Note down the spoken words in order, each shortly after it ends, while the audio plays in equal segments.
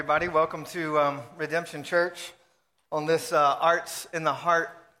everybody. Welcome to Redemption Church on this Arts in the Heart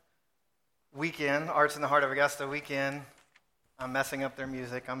weekend, Arts in the Heart of Augusta weekend. I'm messing up their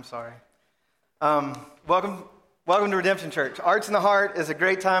music. I'm sorry. Welcome to Redemption Church. Arts in the Heart is a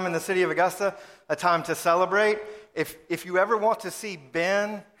great time in the city of Augusta, a time to celebrate. If you ever want to see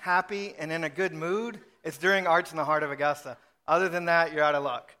Ben happy and in a good mood, it's during Arts in the Heart of Augusta. Other than that, you're out of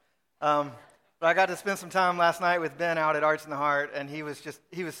luck. But I got to spend some time last night with Ben out at Arts in the Heart, and he was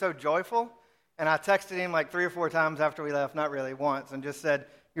so joyful. And I texted him like 3 or 4 times after we left, not really, once, and just said,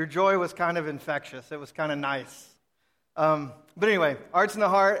 your joy was kind of infectious. It was kind of nice. But anyway, Arts in the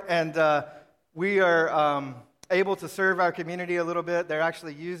Heart, and we are able to serve our community a little bit. They're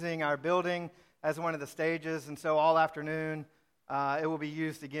actually using our building as one of the stages, and so all afternoon, it will be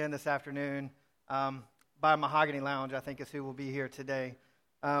used again this afternoon by Mahogany Lounge, I think is who will be here today.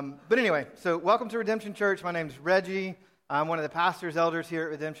 But anyway, so welcome to Redemption Church. My name's Reggie. I'm one of the pastors, elders here at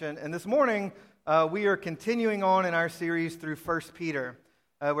Redemption. And this morning, we are continuing on in our series through 1 Peter.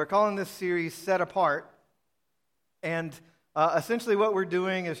 We're calling this series Set Apart. And essentially what we're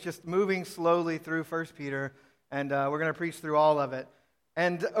doing is just moving slowly through 1 Peter. And we're going to preach through all of it.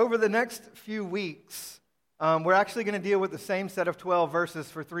 And over the next few weeks, we're actually going to deal with the same set of 12 verses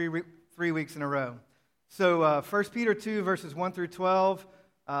for three weeks in a row. So 1 Peter 2, verses 1 through 12.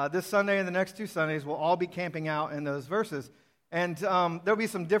 This Sunday and the next 2 Sundays, we'll all be camping out in those verses. And there'll be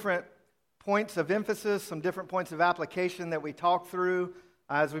some different points of emphasis, some different points of application that we talk through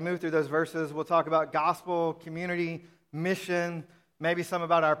as we move through those verses. We'll talk about gospel, community, mission, maybe some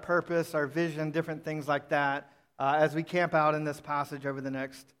about our purpose, our vision, different things like that as we camp out in this passage over the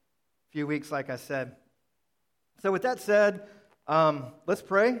next few weeks, like I said. So with that said, let's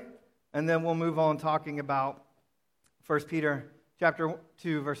pray, and then we'll move on talking about 1 Peter Chapter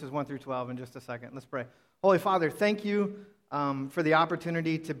 2, verses 1 through 12 in just a second. Let's pray. Holy Father, thank you for the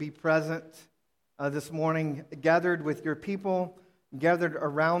opportunity to be present this morning, gathered with your people, gathered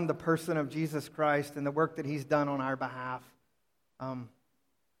around the person of Jesus Christ and the work that he's done on our behalf.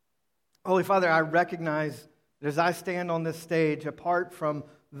 Holy Father, I recognize that as I stand on this stage, apart from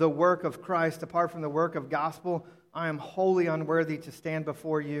the work of Christ, apart from the work of gospel, I am wholly unworthy to stand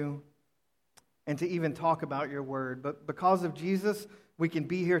before you and to even talk about your word. But because of Jesus, we can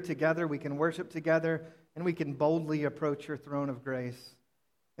be here together, we can worship together, and we can boldly approach your throne of grace.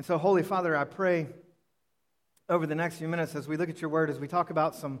 And so, Holy Father, I pray over the next few minutes as we look at your word, as we talk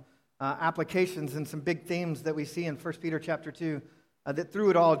about some applications and some big themes that we see in 1 Peter chapter 2, that through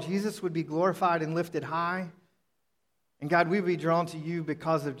it all, Jesus would be glorified and lifted high. And God, we would be drawn to you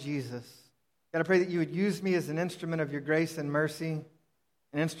because of Jesus. God, I pray that you would use me as an instrument of your grace and mercy,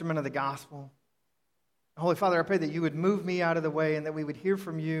 an instrument of the gospel. Holy Father, I pray that you would move me out of the way and that we would hear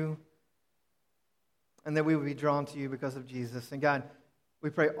from you and that we would be drawn to you because of Jesus. And God, we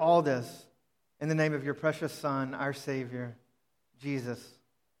pray all this in the name of your precious Son, our Savior, Jesus.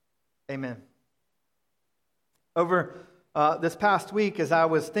 Amen. Over this past week, as I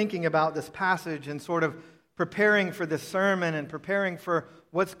was thinking about this passage and sort of preparing for this sermon and preparing for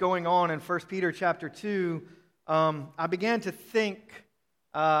what's going on in 1 Peter chapter 2, I began to think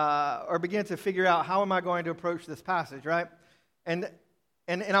or begin to figure out how am I going to approach this passage, right? And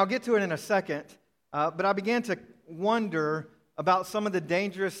I'll get to it in a second, but I began to wonder about some of the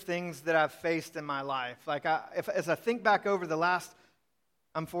dangerous things that I've faced in my life. Like, as I think back over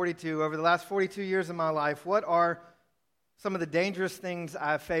I'm 42, over the last 42 years of my life, what are some of the dangerous things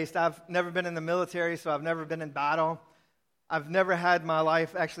I've faced? I've never been in the military, so I've never been in battle. I've never had my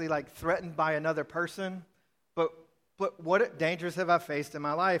life actually threatened by another person, but what dangers have I faced in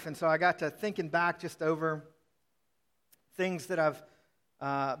my life? And so I got to thinking back just over things that I've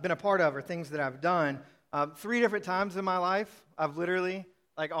been a part of or things that I've done. 3 different times in my life, I've literally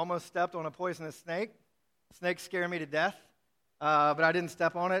almost stepped on a poisonous snake. Snakes scare me to death, but I didn't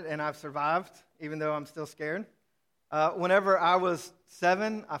step on it, and I've survived, even though I'm still scared. Whenever I was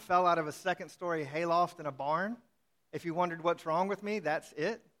 7, I fell out of a 2nd-story hayloft in a barn. If you wondered what's wrong with me, that's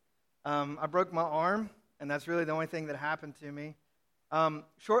it. I broke my arm. And that's really the only thing that happened to me.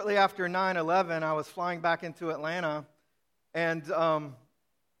 Shortly after 9/11, I was flying back into Atlanta, and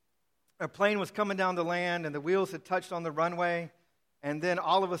a plane was coming down to land, and the wheels had touched on the runway, and then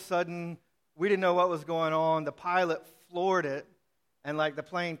all of a sudden, we didn't know what was going on. The pilot floored it, and the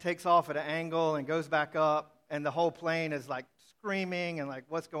plane takes off at an angle and goes back up, and the whole plane is screaming and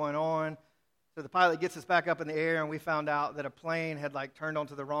what's going on? So the pilot gets us back up in the air, and we found out that a plane had turned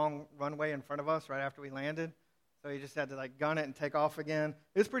onto the wrong runway in front of us right after we landed. So he just had to gun it and take off again.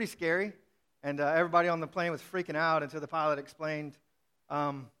 It was pretty scary, and everybody on the plane was freaking out until the pilot explained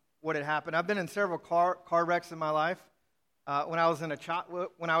what had happened. I've been in several car wrecks in my life. When I was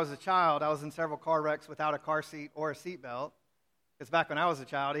a child, I was in several car wrecks without a car seat or a seat belt. Because back when I was a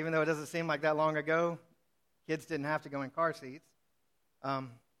child, even though it doesn't seem like that long ago, kids didn't have to go in car seats. And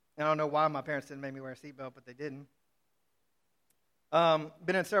I don't know why my parents didn't make me wear a seat belt, but they didn't.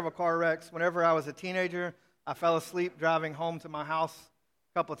 Been in several car wrecks. Whenever I was a teenager, I fell asleep driving home to my house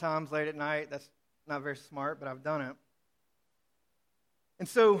a couple of times late at night. That's not very smart, but I've done it. And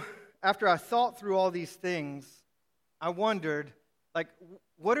so after I thought through all these things, I wondered,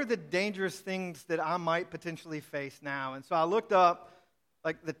 what are the dangerous things that I might potentially face now? And so I looked up,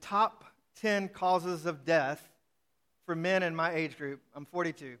 the top 10 causes of death for men in my age group. I'm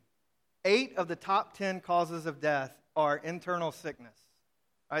 42. 8 of the top 10 causes of death are internal sickness.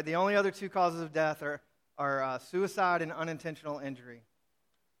 All right, the only other 2 causes of death are suicide and unintentional injury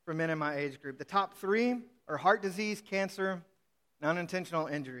for men in my age group. The top 3 are heart disease, cancer, and unintentional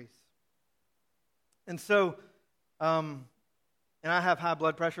injuries. And so, and I have high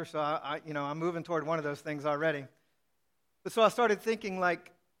blood pressure, so I'm moving toward one of those things already. But so I started thinking,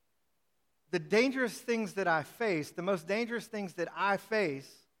 the dangerous things that I face, the most dangerous things that I face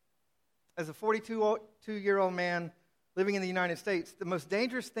as a 42-year-old man living in the United States, the most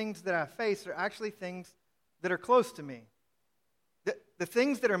dangerous things that I face are actually things that are close to me. The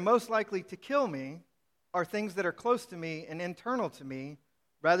things that are most likely to kill me are things that are close to me and internal to me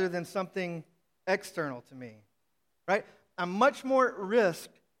rather than something external to me, right? I'm much more at risk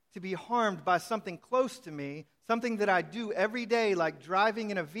to be harmed by something close to me, something that I do every day, like driving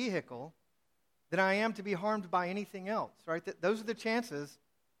in a vehicle, than I am to be harmed by anything else, right? Those are the chances.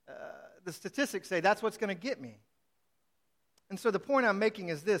 The statistics say that's what's going to get me. And so the point I'm making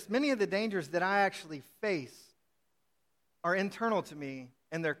is this. Many of the dangers that I actually face are internal to me,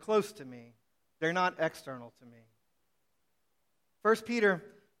 and they're close to me. They're not external to me. 1 Peter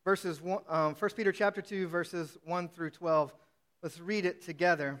chapter 2, verses 1 through 12. Let's read it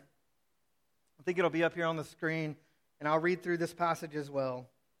together. I think it'll be up here on the screen, and I'll read through this passage as well.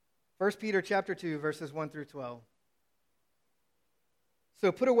 1 Peter chapter 2, verses 1 through 12.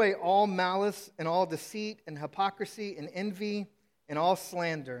 So put away all malice and all deceit and hypocrisy and envy and all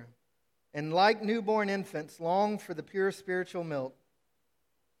slander. And like newborn infants, long for the pure spiritual milk,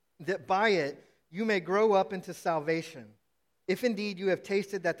 that by it you may grow up into salvation, if indeed you have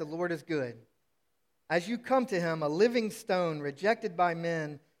tasted that the Lord is good. As you come to him, a living stone, rejected by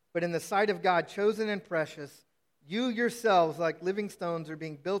men, but in the sight of God, chosen and precious, you yourselves, like living stones, are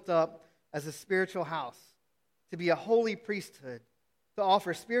being built up as a spiritual house, to be a holy priesthood, to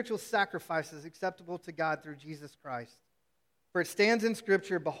offer spiritual sacrifices acceptable to God through Jesus Christ. For it stands in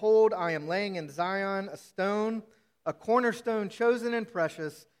Scripture, behold, I am laying in Zion a stone, a cornerstone chosen and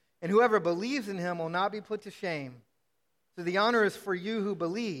precious, and whoever believes in him will not be put to shame. So the honor is for you who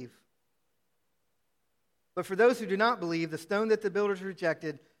believe. But for those who do not believe, the stone that the builders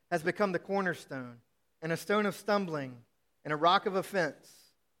rejected has become the cornerstone, and a stone of stumbling, and a rock of offense.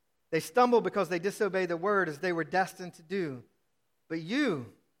 They stumble because they disobey the word as they were destined to do. But you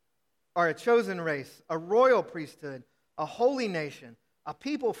are a chosen race, a royal priesthood, a holy nation, a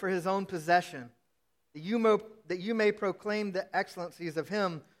people for his own possession, that you may proclaim the excellencies of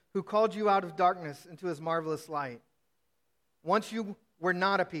him who called you out of darkness into his marvelous light. Once you were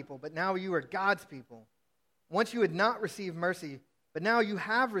not a people, but now you are God's people. Once you had not received mercy, but now you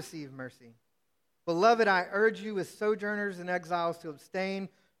have received mercy. Beloved, I urge you as sojourners and exiles to abstain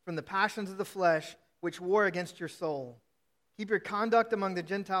from the passions of the flesh which war against your soul. Keep your conduct among the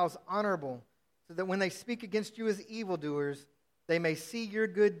Gentiles honorable, so that when they speak against you as evildoers, they may see your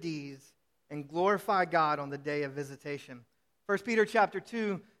good deeds and glorify God on the day of visitation. 1 Peter chapter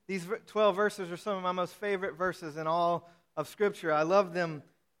 2, these 12 verses are some of my most favorite verses in all of Scripture. I love them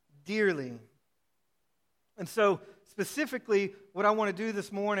dearly. And so, specifically, what I want to do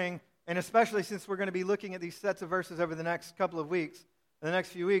this morning, and especially since we're going to be looking at these sets of verses over the next couple of weeks, the next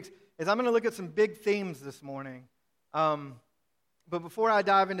few weeks, is I'm going to look at some big themes this morning. But before I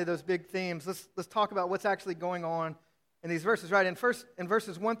dive into those big themes, let's talk about what's actually going on in these verses. Right, in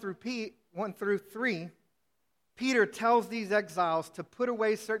verses 1 through 3, Peter tells these exiles to put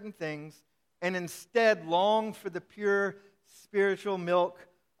away certain things and instead long for the pure spiritual milk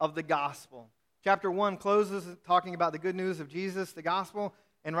of the gospel. Chapter 1 closes talking about the good news of Jesus, the gospel,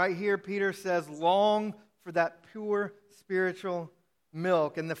 and right here Peter says, long for that pure spiritual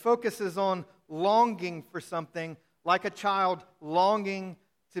milk. And the focus is on longing for something, like a child longing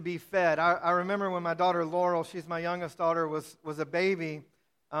to be fed. I remember when my daughter Laurel, she's my youngest daughter, was a baby.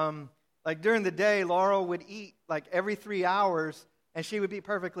 During the day, Laurel would eat every 3 hours, and she would be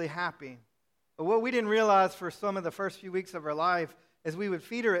perfectly happy. But what we didn't realize for some of the first few weeks of her life is we would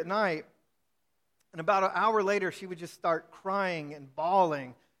feed her at night, And about an hour later, she would just start crying and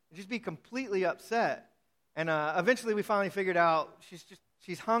bawling and just be completely upset. And eventually we finally figured out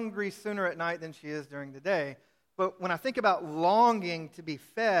she's hungry sooner at night than she is during the day. But when I think about longing to be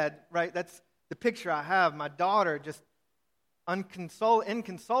fed, right, that's the picture I have. My daughter just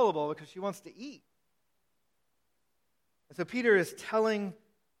inconsolable because she wants to eat. And so Peter is telling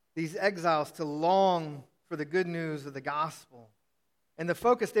these exiles to long for the good news of the gospel. And the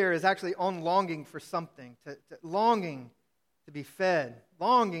focus there is actually on longing for something, longing to be fed,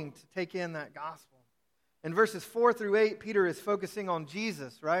 longing to take in that gospel. In verses 4 through 8, Peter is focusing on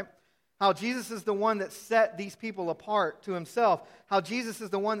Jesus, right? How Jesus is the one that set these people apart to himself. How Jesus is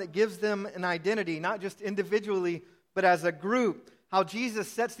the one that gives them an identity, not just individually, but as a group. How Jesus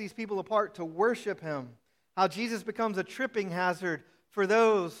sets these people apart to worship him. How Jesus becomes a tripping hazard for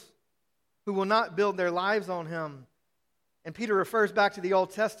those who will not build their lives on him. And Peter refers back to the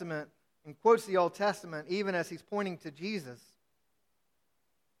Old Testament and quotes the Old Testament even as he's pointing to Jesus.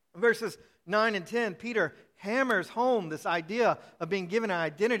 In verses 9 and 10, Peter hammers home this idea of being given an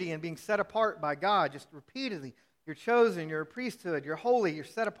identity and being set apart by God, just repeatedly. You're chosen, you're a priesthood, you're holy, you're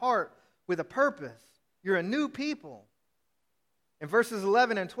set apart with a purpose. You're a new people. In verses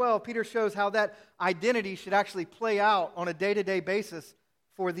 11 and 12, Peter shows how that identity should actually play out on a day-to-day basis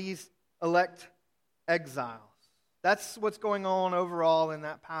for these elect exiles. That's what's going on overall in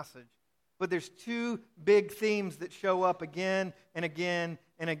that passage. But there's two big themes that show up again and again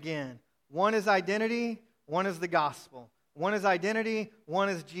and again. One is identity, one is the gospel. One is identity, one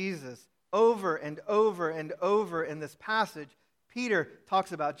is Jesus. Over and over and over in this passage, Peter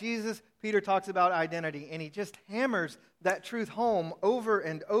talks about Jesus, Peter talks about identity, and he just hammers that truth home over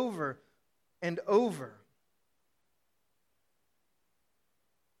and over and over.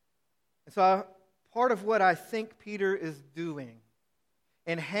 And so part of what I think Peter is doing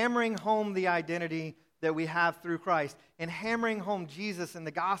in hammering home the identity that we have through Christ and hammering home Jesus and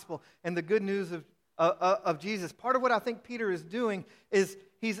the gospel and the good news of Jesus, part of what I think Peter is doing is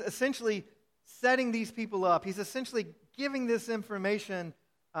he's essentially setting these people up. He's essentially giving this information,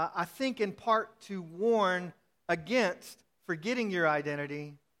 I think in part to warn against forgetting your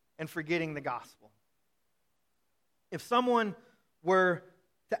identity and forgetting the gospel. If someone were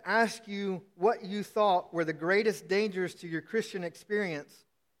to ask you what you thought were the greatest dangers to your Christian experience,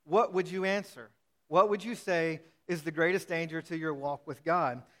 what would you answer? What would you say is the greatest danger to your walk with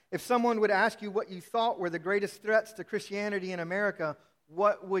God? If someone would ask you what you thought were the greatest threats to Christianity in America,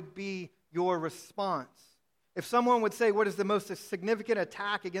 what would be your response? If someone would say, what is the most significant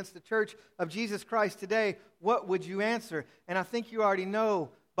attack against the church of Jesus Christ today, what would you answer? And I think you already know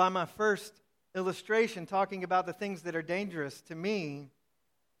by my first illustration talking about the things that are dangerous to me,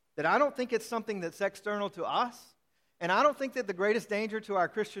 that I don't think it's something that's external to us, and I don't think that the greatest danger to our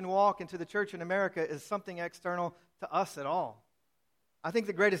Christian walk and to the church in America is something external to us at all. I think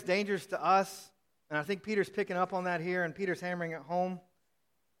the greatest dangers to us, and I think Peter's picking up on that here, and Peter's hammering it home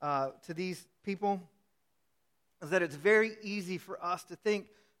to these people, is that it's very easy for us to think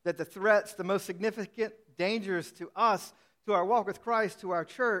that the threats, the most significant dangers to us, to our walk with Christ, to our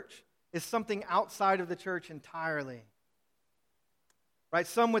church, is something outside of the church entirely. Right?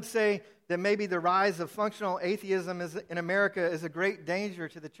 Some would say that maybe the rise of functional atheism in America is a great danger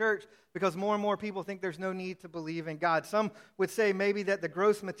to the church because more and more people think there's no need to believe in God. Some would say maybe that the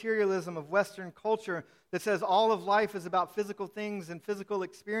gross materialism of Western culture that says all of life is about physical things and physical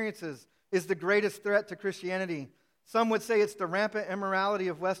experiences is the greatest threat to Christianity. Some would say it's the rampant immorality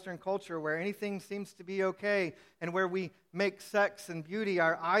of Western culture where anything seems to be okay and where we make sex and beauty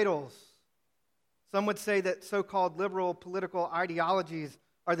our idols. Some would say that so-called liberal political ideologies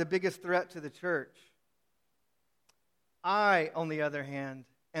are the biggest threat to the church. I, on the other hand,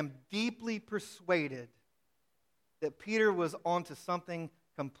 am deeply persuaded that Peter was onto something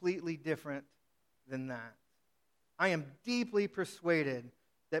completely different than that. I am deeply persuaded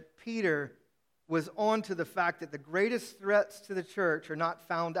that Peter was onto the fact that the greatest threats to the church are not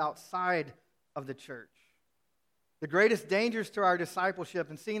found outside of the church. The greatest dangers to our discipleship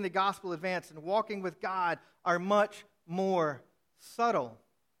and seeing the gospel advance and walking with God are much more subtle.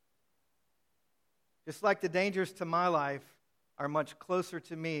 Just like the dangers to my life are much closer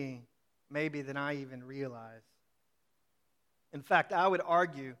to me, maybe, than I even realize. In fact, I would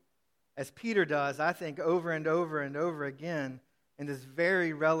argue, as Peter does, I think over and over and over again in this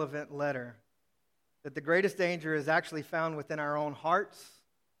very relevant letter, that the greatest danger is actually found within our own hearts,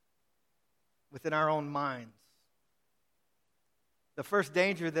 within our own minds. The first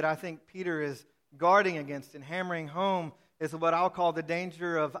danger that I think Peter is guarding against and hammering home is what I'll call the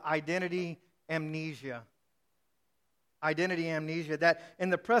danger of identity amnesia. identity amnesia, that in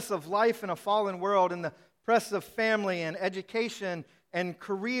the press of life in a fallen world, in the press of family and education and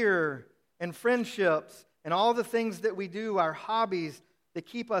career and friendships and all the things that we do, our hobbies that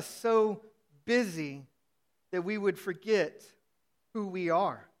keep us so busy that we would forget who we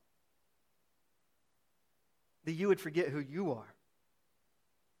are. That you would forget who you are.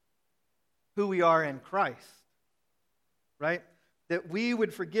 Who we are in Christ. Right? That we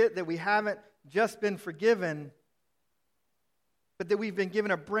would forget that we haven't just been forgiven, but that we've been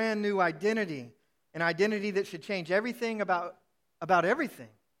given a brand new identity. An identity that should change everything about everything.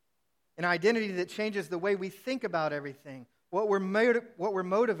 An identity that changes the way we think about everything. What we're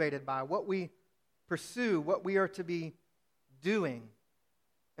motivated by, what we pursue, what we are to be doing.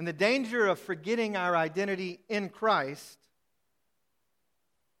 And the danger of forgetting our identity in Christ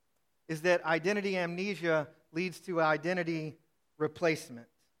is that identity amnesia leads to identity replacement.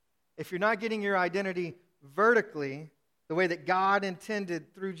 If you're not getting your identity vertically, the way that God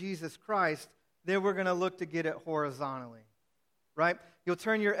intended through Jesus Christ, then we're going to look to get it horizontally, right? You'll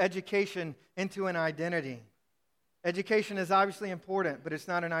turn your education into an identity. Education is obviously important, but it's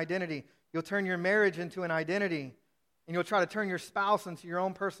not an identity. You'll turn your marriage into an identity, and you'll try to turn your spouse into your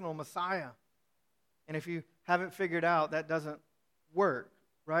own personal Messiah. And if you haven't figured out, that doesn't work,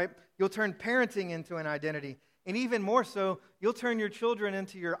 right? You'll turn parenting into an identity. And even more so, you'll turn your children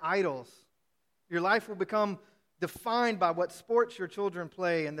into your idols. Your life will become defined by what sports your children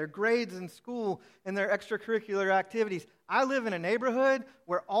play and their grades in school and their extracurricular activities. I live in a neighborhood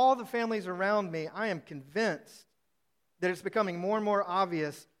where all the families around me, I am convinced that it's becoming more and more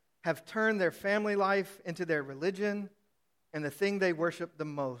obvious, have turned their family life into their religion and the thing they worship the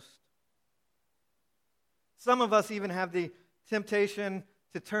most. Some of us even have the temptation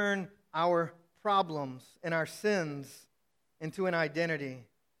to turn our problems and our sins into an identity.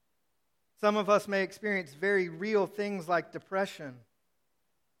 Some of us may experience very real things like depression,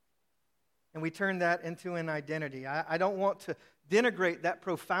 and we turn that into an identity. I don't want to denigrate that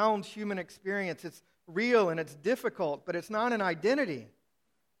profound human experience. It's real and it's difficult, but it's not an identity.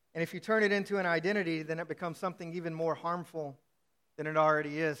 And if you turn it into an identity, then it becomes something even more harmful than it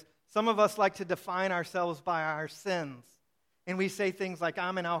already is. Some of us like to define ourselves by our sins. And we say things like,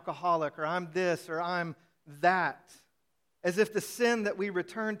 I'm an alcoholic, or I'm this, or I'm that. As if the sin that we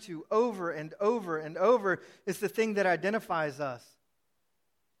return to over and over and over is the thing that identifies us.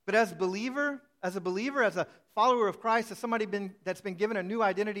 But as a believer, as a follower of Christ, as somebody that's been given a new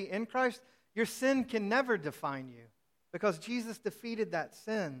identity in Christ, your sin can never define you because Jesus defeated that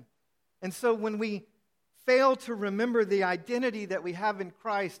sin. And so when we fail to remember the identity that we have in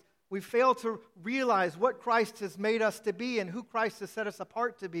Christ, we fail to realize what Christ has made us to be and who Christ has set us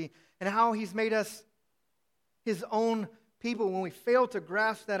apart to be and how He's made us His own people. When we fail to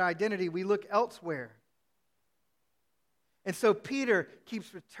grasp that identity, we look elsewhere. And so Peter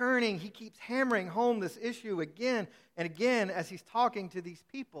keeps returning. He keeps hammering home this issue again and again as he's talking to these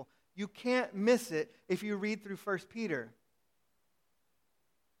people. You can't miss it if you read through 1 Peter.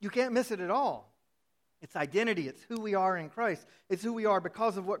 You can't miss it at all. It's identity. It's who we are in Christ. It's who we are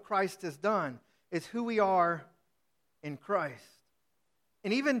because of what Christ has done. It's who we are in Christ.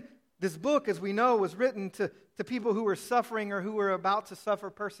 And even this book, as we know, was written to people who were suffering or who were about to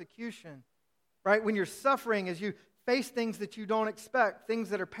suffer persecution. Right? When you're suffering, as you face things that you don't expect, things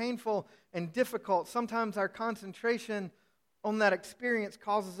that are painful and difficult, sometimes our concentration on that experience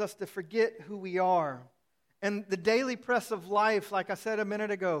causes us to forget who we are. And the daily press of life, like I said a minute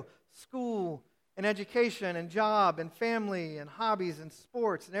ago, school and education and job and family and hobbies and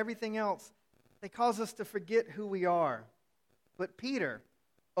sports and everything else, they cause us to forget who we are. But Peter,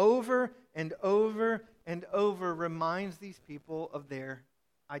 over and over and over, reminds these people of their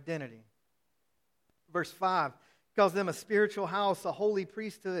identity. Verse 5 calls them a spiritual house, a holy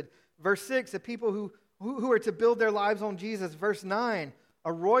priesthood. Verse 6, a people who are to build their lives on Jesus. Verse 9,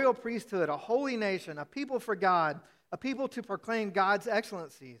 a royal priesthood, a holy nation, a people for God, a people to proclaim God's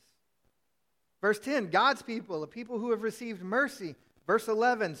excellencies. Verse 10, God's people, a people who have received mercy. Verse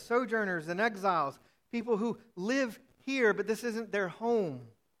 11, sojourners and exiles, people who live here, but this isn't their home.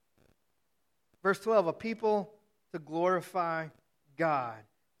 Verse 12, a people to glorify God.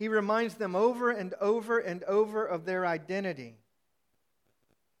 He reminds them over and over and over of their identity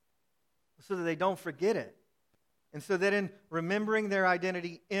so that they don't forget it. And so that in remembering their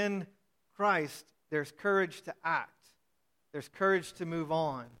identity in Christ, there's courage to act. There's courage to move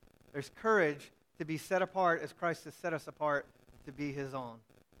on. There's courage to be set apart as Christ has set us apart to be His own.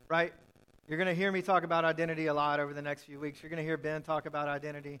 Right? You're going to hear me talk about identity a lot over the next few weeks. You're going to hear Ben talk about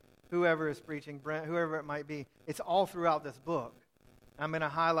identity, whoever is preaching, Brent, whoever it might be. It's all throughout this book. I'm going to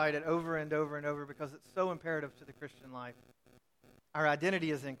highlight it over and over and over because it's so imperative to the Christian life. Our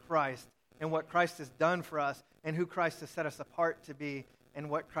identity is in Christ and what Christ has done for us and who Christ has set us apart to be and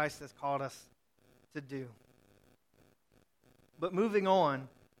what Christ has called us to do. But moving on,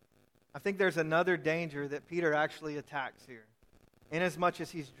 I think there's another danger that Peter actually attacks here. Inasmuch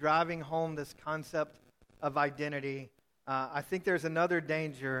as he's driving home this concept of identity, I think there's another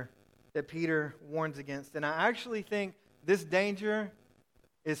danger that Peter warns against. And I actually think this danger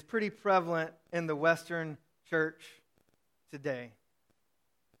is pretty prevalent in the Western church today.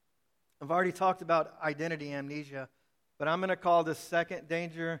 I've already talked about identity amnesia, but I'm going to call this second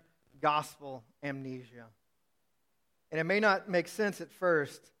danger gospel amnesia. And it may not make sense at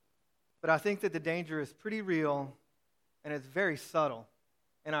first, but I think that the danger is pretty real and it's very subtle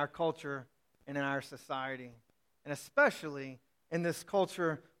in our culture and in our society, and especially in this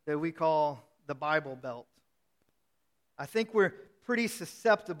culture that we call the Bible Belt. I think we're pretty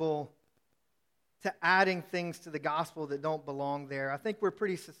susceptible to adding things to the gospel that don't belong there. I think we're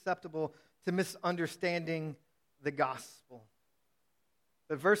pretty susceptible to misunderstanding the gospel.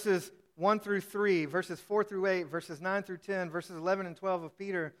 But verses 1 through 3, verses 4 through 8, verses 9 through 10, verses 11 and 12 of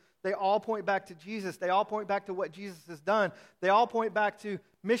Peter, they all point back to Jesus. They all point back to what Jesus has done. They all point back to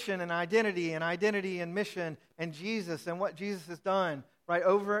mission and identity and mission and Jesus and what Jesus has done, right,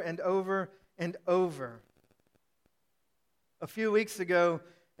 over and over and over. A few weeks ago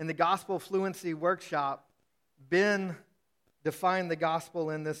in the Gospel Fluency Workshop, Ben defined the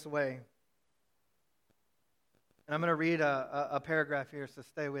gospel in this way. And I'm going to read a paragraph here, so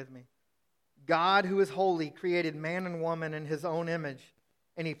stay with me. God, who is holy, created man and woman in his own image,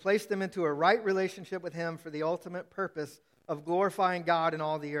 and he placed them into a right relationship with him for the ultimate purpose of glorifying God in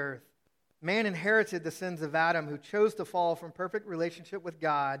all the earth. Man inherited the sins of Adam, who chose to fall from perfect relationship with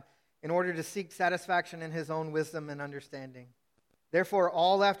God in order to seek satisfaction in his own wisdom and understanding. Therefore,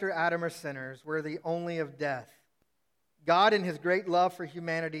 all after Adam are sinners, worthy only of death. God, in his great love for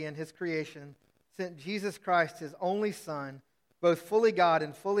humanity and his creation, sent Jesus Christ, his only Son, both fully God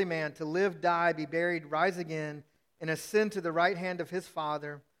and fully man, to live, die, be buried, rise again, and ascend to the right hand of his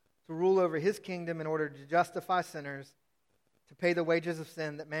Father, to rule over his kingdom in order to justify sinners, to pay the wages of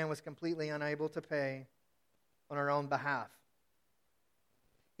sin that man was completely unable to pay on our own behalf.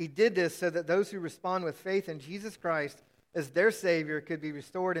 He did this so that those who respond with faith in Jesus Christ as their Savior could be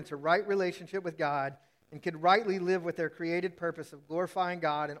restored into right relationship with God and could rightly live with their created purpose of glorifying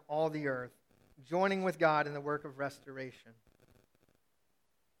God in all the earth, joining with God in the work of restoration.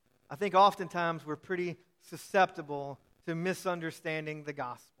 I think oftentimes we're pretty susceptible to misunderstanding the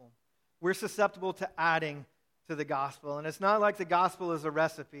gospel. We're susceptible to adding to the gospel. And it's not like the gospel is a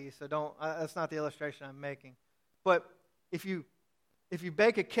recipe, so that's not the illustration I'm making. But if you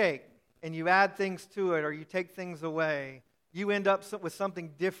bake a cake and you add things to it or you take things away, you end up with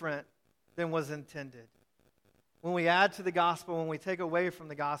something different than was intended. When we add to the gospel, when we take away from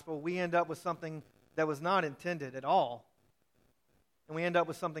the gospel, we end up with something that was not intended at all. And we end up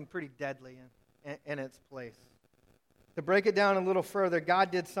with something pretty deadly in its place. To break it down a little further,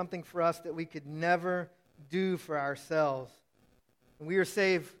 God did something for us that we could never do for ourselves. And we are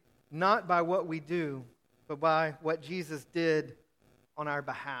saved not by what we do, but by what Jesus did on our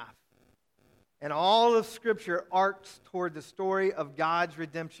behalf. And all of Scripture arcs toward the story of God's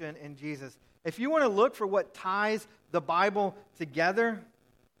redemption in Jesus. If you want to look for what ties the Bible together,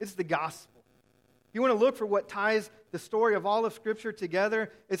 it's the gospel. If you want to look for what ties the story of all of Scripture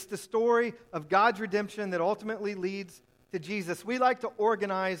together, it's the story of God's redemption that ultimately leads to Jesus. We like to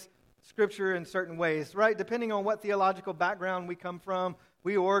organize Scripture in certain ways, right? Depending on what theological background we come from,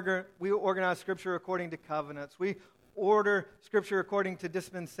 we organize Scripture according to covenants. We order Scripture according to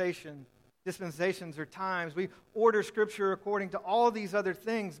dispensations or times. We order Scripture according to all these other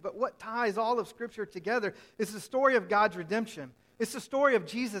things. But what ties all of Scripture together is the story of God's redemption. It's the story of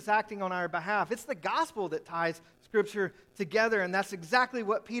Jesus acting on our behalf. It's the gospel that ties Scripture together, and that's exactly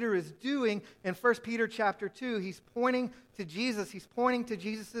what Peter is doing in 1 Peter chapter 2. He's pointing to Jesus. He's pointing to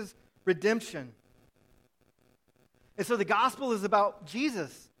Jesus' redemption. And so the gospel is about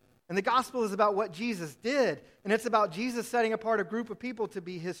Jesus, and the gospel is about what Jesus did, and it's about Jesus setting apart a group of people to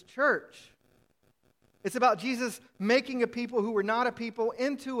be his church. It's about Jesus making a people who were not a people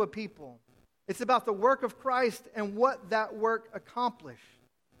into a people. It's about the work of Christ and what that work accomplished.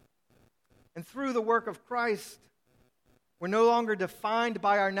 And through the work of Christ, we're no longer defined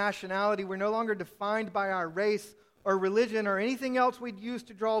by our nationality. We're no longer defined by our race or religion or anything else we'd use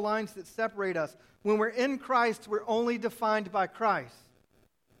to draw lines that separate us. When we're in Christ, we're only defined by Christ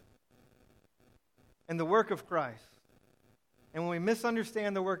and the work of Christ. And when we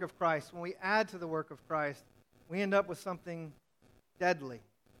misunderstand the work of Christ, when we add to the work of Christ, we end up with something deadly.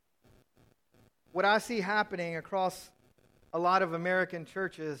 What I see happening across a lot of American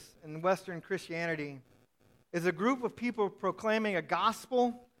churches and Western Christianity is a group of people proclaiming a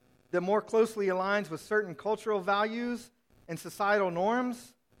gospel that more closely aligns with certain cultural values and societal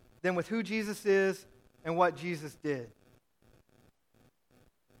norms than with who Jesus is and what Jesus did.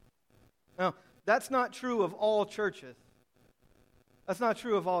 Now, that's not true of all churches. That's not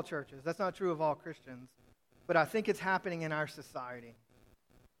true of all churches. That's not true of all Christians. But I think it's happening in our society.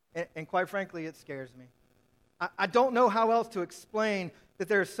 And quite frankly, it scares me. I don't know how else to explain that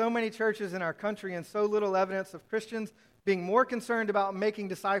there are so many churches in our country and so little evidence of Christians being more concerned about making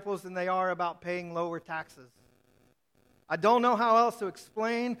disciples than they are about paying lower taxes. I don't know how else to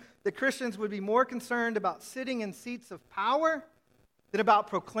explain that Christians would be more concerned about sitting in seats of power than about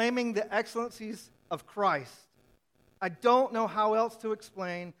proclaiming the excellencies of Christ. I don't know how else to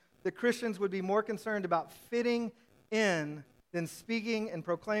explain that Christians would be more concerned about fitting in than speaking and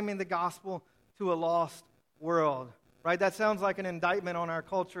proclaiming the gospel to a lost world. Right? That sounds like an indictment on our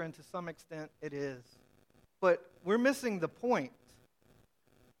culture, and to some extent it is. But we're missing the point.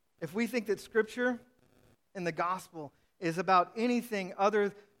 If we think that Scripture and the gospel is about anything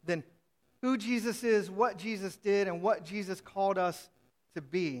other than who Jesus is, what Jesus did, and what Jesus called us to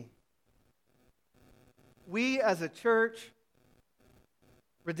be. We as a church,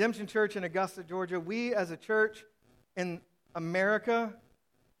 Redemption Church in Augusta, Georgia, we as a church in America,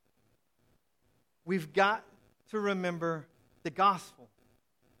 we've got to remember the gospel.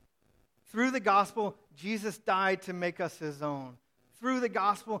 Through the gospel, Jesus died to make us his own. Through the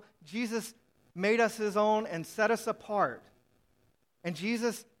gospel, Jesus made us his own and set us apart. And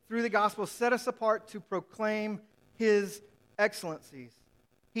Jesus, through the gospel, set us apart to proclaim his excellencies.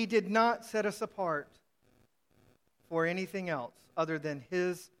 He did not set us apart for anything else other than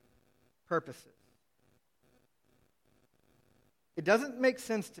his purposes. It doesn't make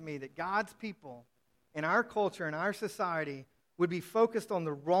sense to me that God's people in our culture, in our society, would be focused on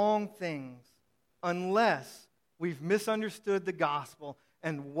the wrong things unless we've misunderstood the gospel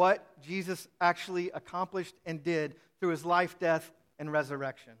and what Jesus actually accomplished and did through his life, death, and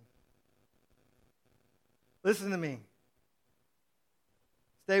resurrection. Listen to me.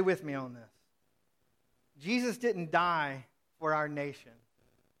 Stay with me on this. Jesus didn't die for our nation.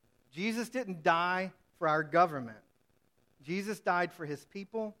 Jesus didn't die for our government. Jesus died for his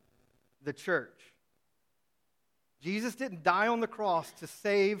people, the church. Jesus didn't die on the cross to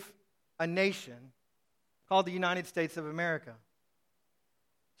save a nation called the United States of America.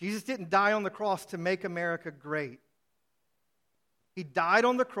 Jesus didn't die on the cross to make America great. He died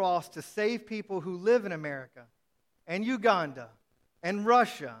on the cross to save people who live in America and Uganda and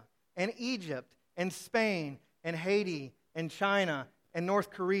Russia and Egypt and Spain and Haiti and China and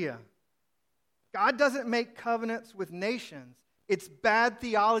North Korea. God doesn't make covenants with nations. It's bad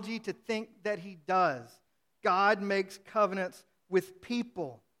theology to think that he does. God makes covenants with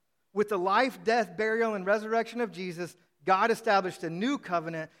people. With the life, death, burial, and resurrection of Jesus, God established a new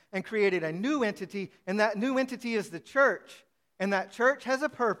covenant and created a new entity, and that new entity is the church. And that church has a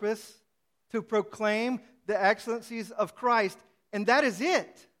purpose to proclaim the excellencies of Christ, and that is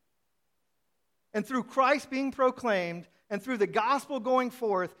it. And through Christ being proclaimed, and through the gospel going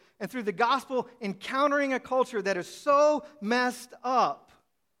forth, and through the gospel encountering a culture that is so messed up,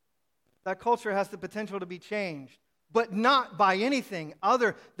 that culture has the potential to be changed, but not by anything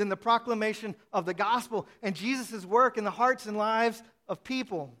other than the proclamation of the gospel and Jesus' work in the hearts and lives of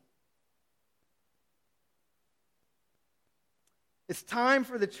people. It's time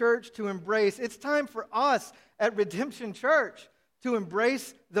for the church to embrace, it's time for us at Redemption Church to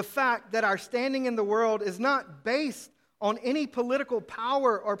embrace the fact that our standing in the world is not based on any political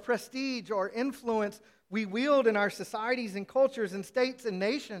power or prestige or influence we wield in our societies and cultures and states and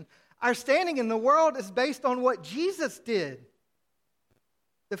nations. Our standing in the world is based on what Jesus did.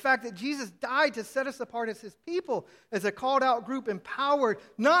 The fact that Jesus died to set us apart as his people, as a called out group, empowered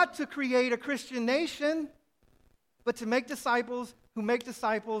not to create a Christian nation, but to make disciples who make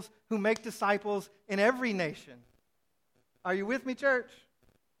disciples who make disciples in every nation. Are you with me, church?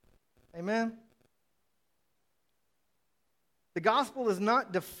 Amen. The gospel is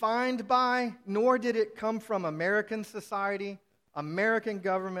not defined by, nor did it come from American society, American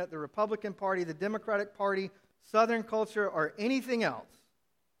government, the Republican Party, the Democratic Party, Southern culture, or anything else.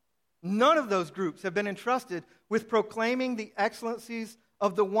 None of those groups have been entrusted with proclaiming the excellencies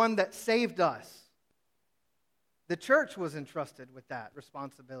of the one that saved us. The church was entrusted with that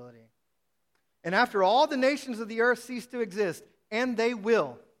responsibility. And after all the nations of the earth cease to exist, and they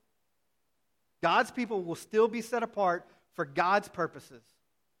will, God's people will still be set apart for God's purposes,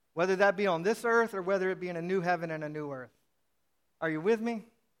 whether that be on this earth or whether it be in a new heaven and a new earth. Are you with me?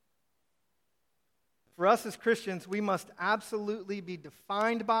 For us as Christians, we must absolutely be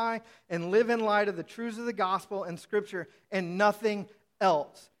defined by and live in light of the truths of the gospel and Scripture and nothing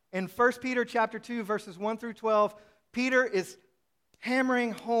else. In 1 Peter chapter 2, verses 1 through 12, Peter is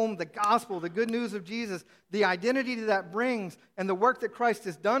hammering home the gospel, the good news of Jesus, the identity that brings, and the work that Christ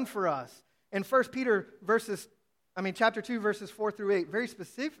has done for us. In 1 Peter chapter 2, verses 4 through 8, very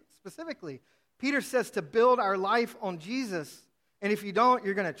specifically, Peter says to build our life on Jesus, and if you don't,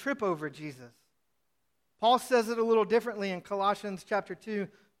 you're going to trip over Jesus. Paul says it a little differently in Colossians chapter 2,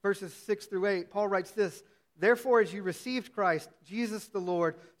 verses 6 through 8. Paul writes this, "Therefore, as you received Christ, Jesus the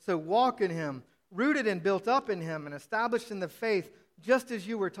Lord, so walk in him, rooted and built up in him, and established in the faith, just as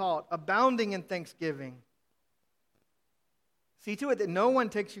you were taught, abounding in thanksgiving. See to it that no one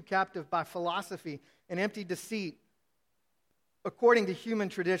takes you captive by philosophy and empty deceit, according to human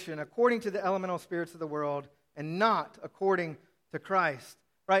tradition, according to the elemental spirits of the world, and not according to Christ."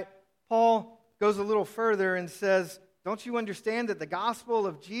 Right? Paul goes a little further and says, don't you understand that the gospel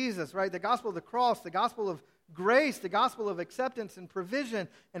of Jesus, right, the gospel of the cross, the gospel of grace, the gospel of acceptance and provision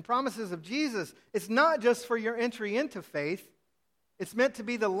and promises of Jesus, it's not just for your entry into faith. It's meant to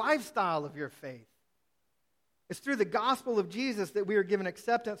be the lifestyle of your faith. It's through the gospel of Jesus that we are given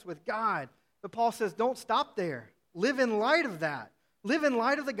acceptance with God. But Paul says, don't stop there. Live in light of that. Live in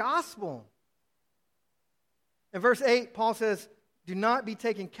light of the gospel. In verse 8, Paul says, do not be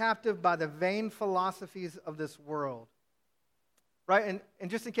taken captive by the vain philosophies of this world. Right? And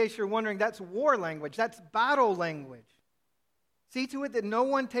just in case you're wondering, that's war language. That's battle language. See to it that no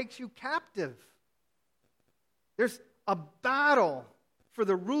one takes you captive. There's a battle for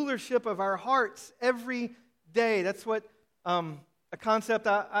the rulership of our hearts every day. That's what a concept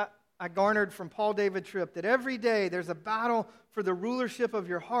I garnered from Paul David Tripp, that every day there's a battle for the rulership of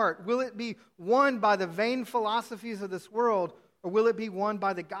your heart. Will it be won by the vain philosophies of this world, or will it be won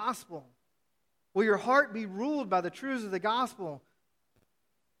by the gospel? Will your heart be ruled by the truths of the gospel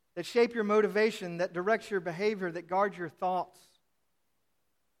that shape your motivation, that directs your behavior, that guards your thoughts?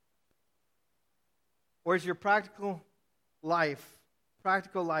 Or is your practical life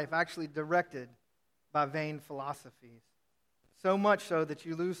actually directed by vain philosophies? So much so that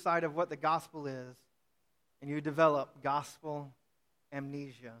you lose sight of what the gospel is and you develop gospel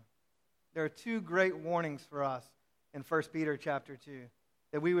amnesia. There are two great warnings for us in 1 Peter chapter 2,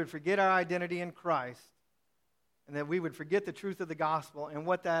 that we would forget our identity in Christ and that we would forget the truth of the gospel and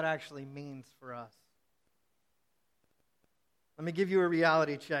what that actually means for us. Let me give you a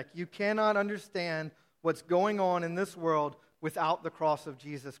reality check. You cannot understand what's going on in this world without the cross of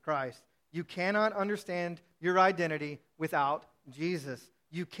Jesus Christ. You cannot understand your identity without Jesus.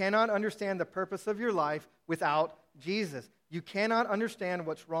 You cannot understand the purpose of your life without Jesus. You cannot understand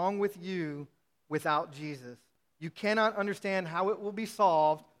what's wrong with you without Jesus. You cannot understand how it will be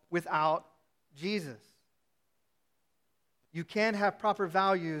solved without Jesus. You can't have proper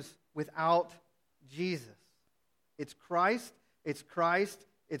values without Jesus. It's Christ, it's Christ,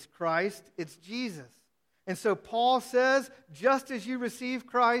 it's Christ, it's Jesus. And so Paul says, just as you receive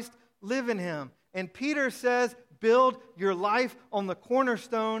Christ, live in him. And Peter says, build your life on the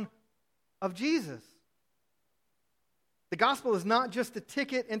cornerstone of Jesus. The gospel is not just a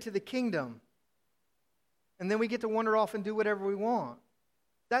ticket into the kingdom, and then we get to wander off and do whatever we want.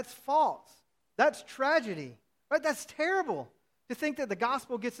 That's false. That's tragedy. Right? That's terrible to think that the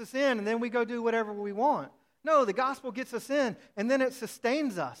gospel gets us in and then we go do whatever we want. No, the gospel gets us in and then it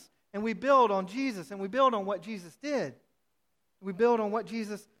sustains us. And we build on Jesus and we build on what Jesus did. We build on what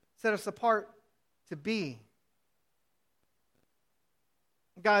Jesus set us apart to be.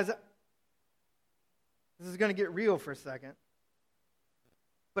 Guys, this is going to get real for a second.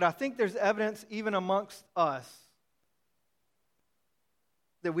 But I think there's evidence even amongst us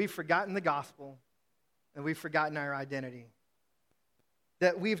that we've forgotten the gospel and we've forgotten our identity.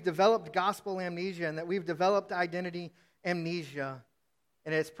 That we've developed gospel amnesia and that we've developed identity amnesia.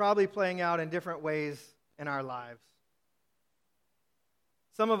 And it's probably playing out in different ways in our lives.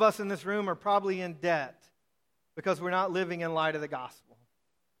 Some of us in this room are probably in debt because we're not living in light of the gospel.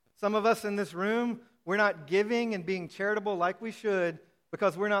 Some of us in this room, we're not giving and being charitable like we should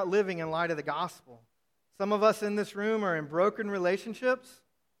because we're not living in light of the gospel. Some of us in this room are in broken relationships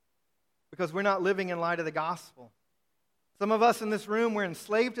because we're not living in light of the gospel. Some of us in this room, we're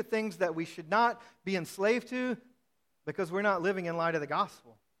enslaved to things that we should not be enslaved to because we're not living in light of the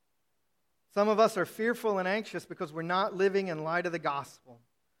gospel. Some of us are fearful and anxious because we're not living in light of the gospel.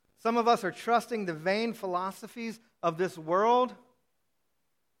 Some of us are trusting the vain philosophies of this world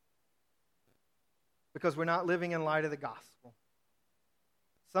because we're not living in light of the gospel.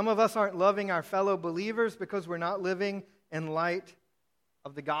 Some of us aren't loving our fellow believers because we're not living in light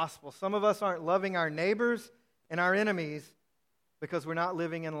of the gospel. Some of us aren't loving our neighbors and our enemies because we're not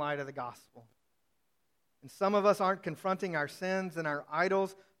living in light of the gospel. And some of us aren't confronting our sins and our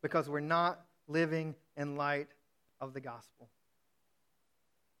idols because we're not living in light of the gospel.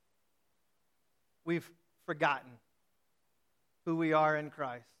 We've forgotten who we are in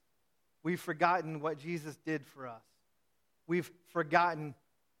Christ. We've forgotten what Jesus did for us. We've forgotten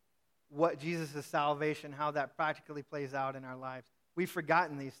what Jesus' salvation, how that practically plays out in our lives. We've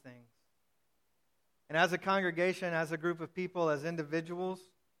forgotten these things. And as a congregation, as a group of people, as individuals,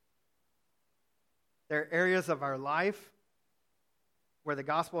 there are areas of our life where the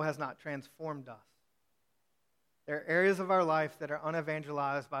gospel has not transformed us. There are areas of our life that are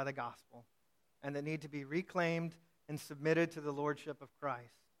unevangelized by the gospel and that need to be reclaimed and submitted to the lordship of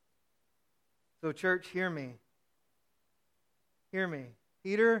Christ. So, church, hear me. Hear me.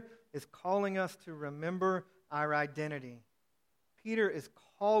 Peter is calling us to remember our identity. Peter is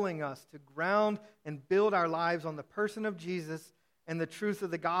calling us to ground and build our lives on the person of Jesus and the truth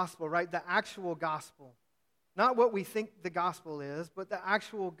of the gospel, right? The actual gospel. Not what we think the gospel is, but the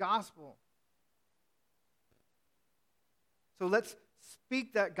actual gospel. So let's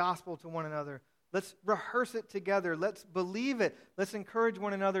speak that gospel to one another. Let's rehearse it together. Let's believe it. Let's encourage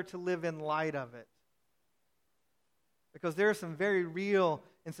one another to live in light of it. Because there are some very real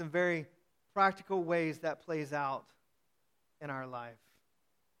and some very practical ways that plays out in our life.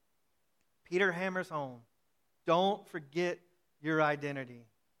 Peter hammers home, don't forget your identity.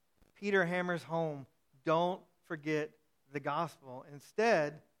 Peter hammers home, don't forget the gospel.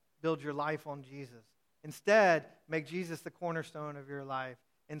 Instead, build your life on Jesus. Instead, make Jesus the cornerstone of your life.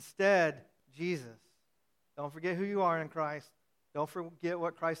 Instead, Jesus. Don't forget who you are in Christ. Don't forget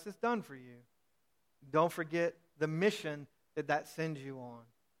what Christ has done for you. Don't forget the mission that sends you on.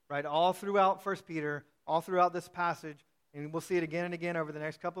 Right? All throughout 1 Peter, all throughout this passage, and we'll see it again and again over the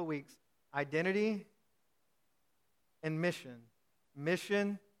next couple of weeks, identity and mission.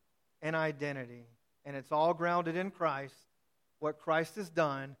 Mission and identity. And it's all grounded in Christ, what Christ has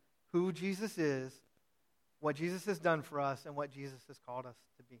done, who Jesus is, what Jesus has done for us, and what Jesus has called us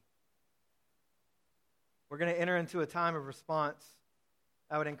to be. We're going to enter into a time of response.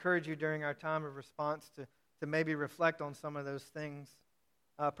 I would encourage you during our time of response to maybe reflect on some of those things.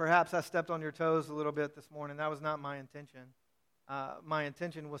 Perhaps I stepped on your toes a little bit this morning. That was not my intention. My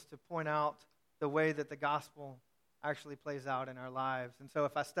intention was to point out the way that the gospel actually plays out in our lives. And so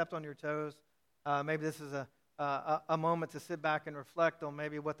if I stepped on your toes, maybe this is a moment to sit back and reflect on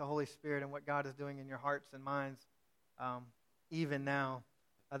maybe what the Holy Spirit and what God is doing in your hearts and minds even now.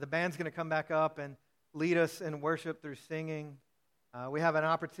 The band's going to come back up and lead us in worship through singing. We have an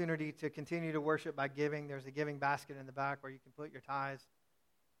opportunity to continue to worship by giving. There's a giving basket in the back where you can put your tithes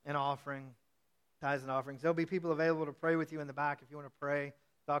and offerings. There'll be people available to pray with you in the back if you want to pray,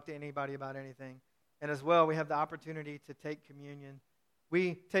 talk to anybody about anything. And as well, we have the opportunity to take communion.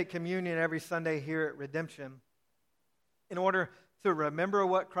 We take communion every Sunday here at Redemption in order to remember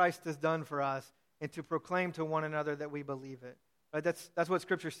what Christ has done for us and to proclaim to one another that we believe it. Right? That's what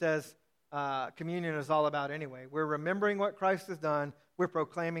Scripture says communion is all about anyway. We're remembering what Christ has done. We're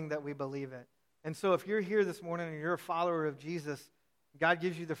proclaiming that we believe it. And so if you're here this morning and you're a follower of Jesus, God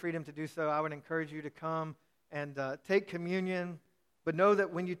gives you the freedom to do so. I would encourage you to come and take communion. But know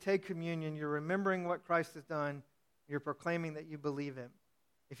that when you take communion, you're remembering what Christ has done. You're proclaiming that you believe it.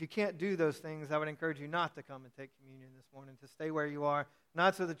 If you can't do those things, I would encourage you not to come and take communion this morning, to stay where you are,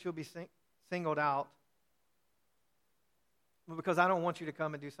 not so that you'll be singled out, but because I don't want you to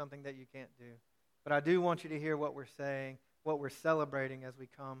come and do something that you can't do. But I do want you to hear what we're saying, what we're celebrating as we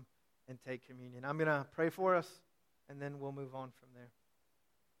come and take communion. I'm going to pray for us, and then we'll move on from there.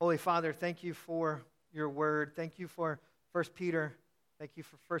 Holy Father, thank you for your word. Thank you for 1 Peter. Thank you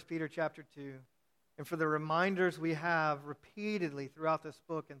for 1 Peter chapter 2. And for the reminders we have repeatedly throughout this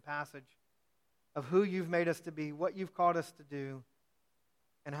book and passage of who you've made us to be, what you've called us to do,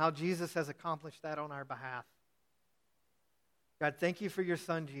 and how Jesus has accomplished that on our behalf. God, thank you for your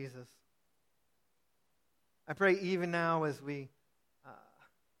Son, Jesus. I pray even now as we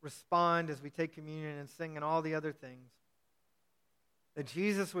respond, as we take communion and sing and all the other things, that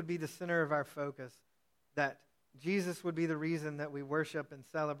Jesus would be the center of our focus, that Jesus would be the reason that we worship and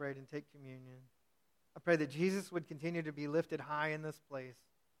celebrate and take communion. I pray that Jesus would continue to be lifted high in this place,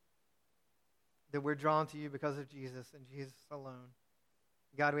 that we're drawn to you because of Jesus and Jesus alone.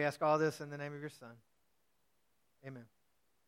 God, we ask all this in the name of your Son. Amen.